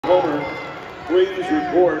Homer, please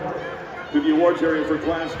report to the awards area for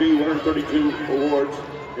Class D, 132 awards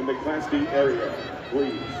in the Class D area,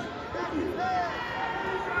 please. Thank you.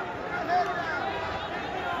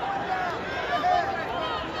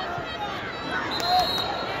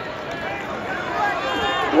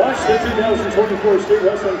 Watch the 2024 State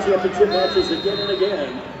Wrestling Championship matches again and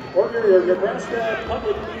again. Order your Nebraska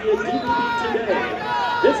Public Media DVD today.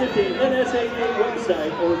 Visit the NSAA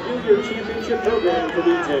website or view your championship program for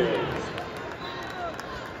details.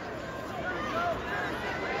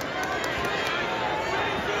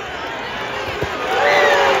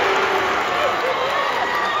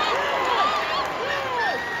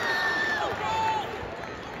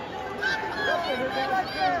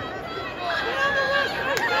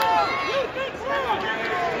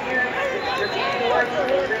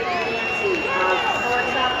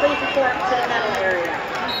 Please report to the medal area.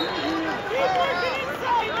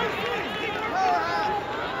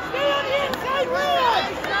 Stay on the inside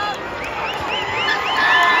line!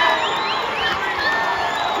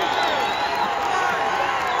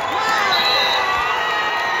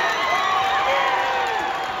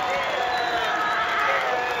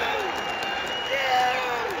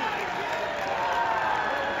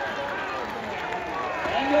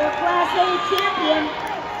 And your Class A champion,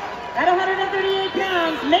 at 138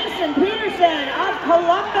 pounds, Mason Petersen of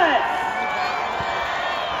Columbus.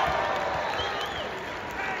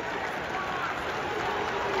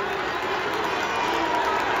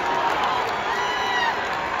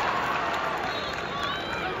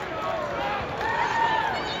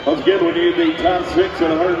 Once again, we need the top 6 at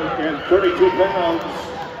 132 pounds.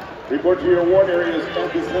 Report to your award areas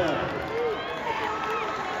at this time.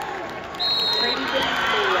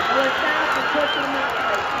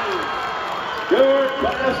 Your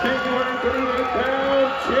Class D 138-pound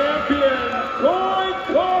champion,